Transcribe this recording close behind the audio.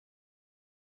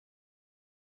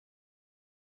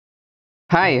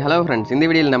Hi, hello friends. இந்த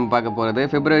வீடியோல நம்ம பார்க்க போறது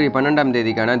February 12ஆம்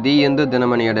தேதிக்கான தி Hindu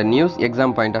தினமணியோட news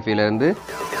exam point of வியூல இருந்து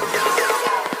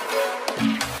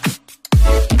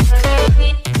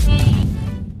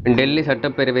டெல்லி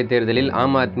சட்டப்பேரவை தேர்தலில்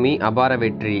ஆம் ஆத்மி அபார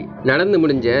வெற்றி. நடந்து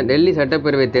முடிஞ்ச டெல்லி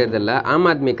சட்டப்பேரவை தேர்தலில் ஆம்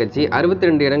ஆத்மி கட்சி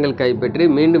 62 இடங்கள் கைப்பற்றி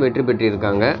மீண்டும் வெற்றி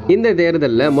பெற்றிருக்காங்க. இந்த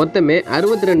தேர்தலில் மொத்தமே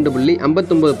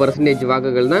 62.59%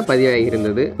 வாக்குகள் தான் பதிவாகி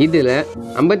இருந்தது. இதுல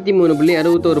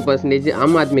 53.61%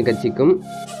 ஆம் ஆத்மி கட்சிக்கும்,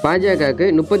 பாஜகவுக்கு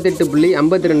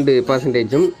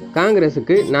 38.52%,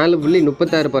 காங்கிரசுக்கு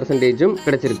 4.36%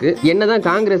 கிடைச்சிருக்கு. என்னதான்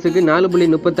காங்கிரசுக்கு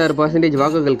 4.36%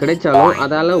 வாக்குகள் கிடைச்சாலும்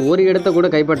அதால ஒரு இடத்தை கூட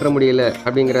கைப்பற்ற முடியல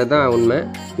அப்படிங்கிறது தான் உண்மை.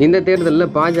 இந்த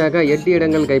தேர்தலில் பாஜக 8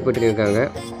 இடங்கள் கைப்பற்றியிருக்காங்க.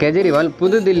 கெஜ்ரிவால்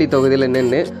புதுதில்லி தொகுதியில்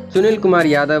நின்று சுனில்குமார்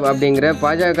யாதவ் அப்படிங்கிற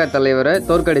பாஜக தலைவரை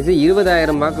தோற்கடிச்சு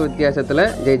 20,000 வாக்கு வித்தியாசத்துல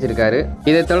ஜெயிச்சிருக்காரு.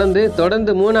 இதை தொடர்ந்து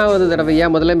 3வது தடவையா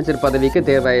முதலமைச்சர் பதவிக்கு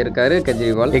தேர்வாயிருக்காரு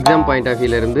கெஜ்ரிவால். எக்ஸாம் பாயிண்ட் ஆஃப்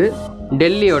வியூல இருந்து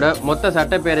டெல்லியோட மொத்த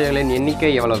சட்டப்பேரவைகளின்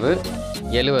எண்ணிக்கை எவ்வளவு?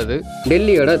 70.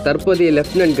 டெல்லியோட தற்போதைய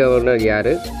லெப்டினன்ட் கவர்னர்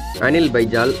யாரு? அனில்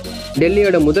பைஜால்.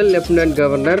 டெல்லியோட முதல் லெப்டினன்ட்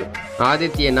கவர்னர்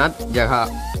ஆதித்யநாத் ஜஹா.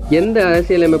 எந்த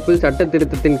அரசியலமைப்பு சட்ட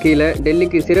திருத்தத்தின் கீழே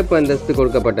டெல்லிக்கு சிறப்பு அந்தஸ்து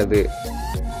கொடுக்கப்பட்டது?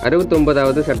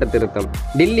 69வது சட்ட திருத்தம்.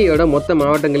 டெல்லியோட மொத்த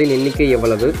மாவட்டங்களின் எண்ணிக்கை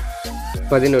எவ்வளவு?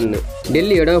 11.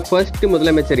 டெல்லியோட ஃபர்ஸ்ட்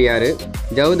முதலமைச்சர் யாரு?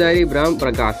 ஜவுதாரி பிராம்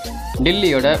பிரகாஷ்.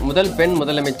 டெல்லியோட முதல் பெண்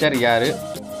முதலமைச்சர் யாரு?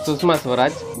 சுஷ்மா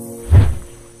ஸ்வராஜ்.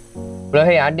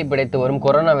 உலகை ஆட்டி பிடித்து வரும்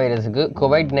கொரோனா வைரஸுக்கு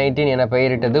COVID-19 என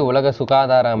பெயரிட்டது உலக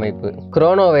சுகாதார அமைப்பு.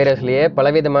 கொரோனா வைரஸ்லயே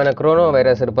பலவிதமான கொரோனா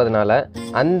வைரஸ் இருப்பதனால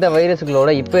அந்த வைரஸ்களோட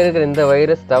இப்போ இருக்கிற இந்த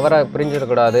வைரஸ் தவறாக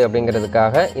பிரிஞ்சிடக்கூடாது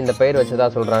அப்படிங்கிறதுக்காக இந்த பெயர் வச்சதா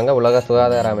சொல்றாங்க உலக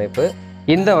சுகாதார அமைப்பு.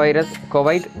 இந்த வைரஸ்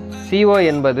கோவைட், CO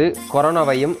என்பது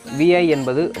கொரோனாவையும், VI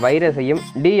என்பது வைரஸையும்,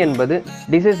 D என்பது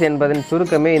டிசீஸ் என்பதன்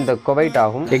சுருக்கமே இந்த கோவைட்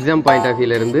ஆகும். எக்ஸாம் பாயிண்ட் ஆஃப்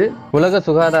வியூல இருந்து உலக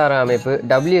சுகாதார அமைப்பு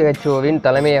WHOவின்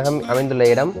தலைமையகம் அமைந்துள்ள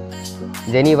இடம்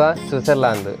ஜெனீவா,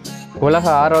 சுவிட்சர்லாந்து. உலக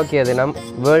ஆரோக்கிய தினம்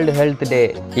வேர்ல்டு ஹெல்த் டே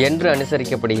என்று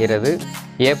அனுசரிக்கப்படுகிறது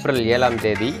ஏப்ரல் 7ஆம்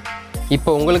தேதி. இப்போ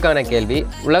உங்களுக்கான கேள்வி,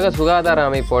 உலக சுகாதார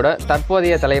அமைப்போட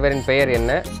தற்போதைய தலைவரின் பெயர் என்ன?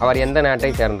 அவர் எந்த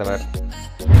நாட்டை சேர்ந்தவர்?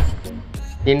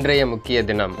 இன்றைய முக்கிய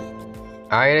தினம்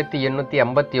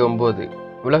 1859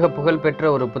 உலக புகழ்பெற்ற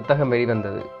ஒரு புத்தகம்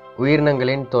வெளிவந்தது.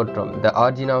 உயிரினங்களின் தோற்றம், த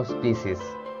ஆரிஜின் ஆஃப் ஸ்பீசிஸ்.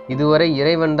 இதுவரை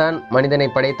இறைவன்தான் மனிதனை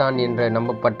படைத்தான் என்று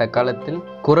நம்பப்பட்ட காலத்தில்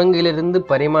குரங்கிலிருந்து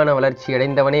பரிமாண வளர்ச்சி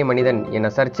அடைந்தவனே மனிதன்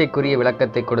என சர்ச்சைக்குரிய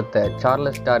விளக்கத்தை கொடுத்த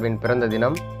சார்லஸ் டார்வின் பிறந்த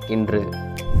தினம் இன்று.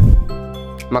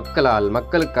 மக்களால்,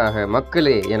 மக்களுக்காக,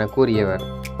 மக்களே என கூறியவர்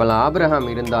பல ஆபிரகாம்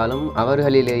இருந்தாலும்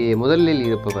அவர்களிலேயே முதலில்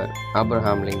இருப்பவர்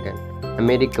ஆபிரகாம் லிங்கன்,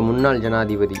 அமெரிக்க முன்னாள்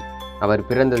ஜனாதிபதி. அவர்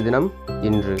பிறந்த தினம்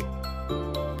இன்று.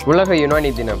 உலக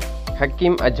யுனானி தினம்.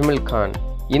 ஹக்கீம் அஜ்மல் கான்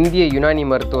இந்திய யுனானி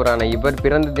மருத்துவரான இவர்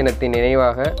பிறந்த தினத்தின்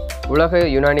நினைவாக உலக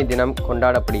யுனானி தினம்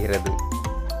கொண்டாடப்படுகிறது.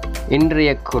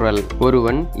 இன்றைய குறள்.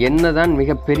 ஒருவன் என்னதான்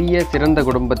மிகப்பெரிய சிறந்த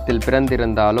குடும்பத்தில்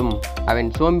பிறந்திருந்தாலும்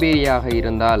அவன் சோம்பேறியாக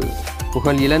இருந்தால்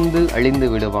புகழ் இழந்து அழிந்து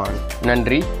விடுவான்.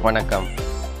 நன்றி, வணக்கம்.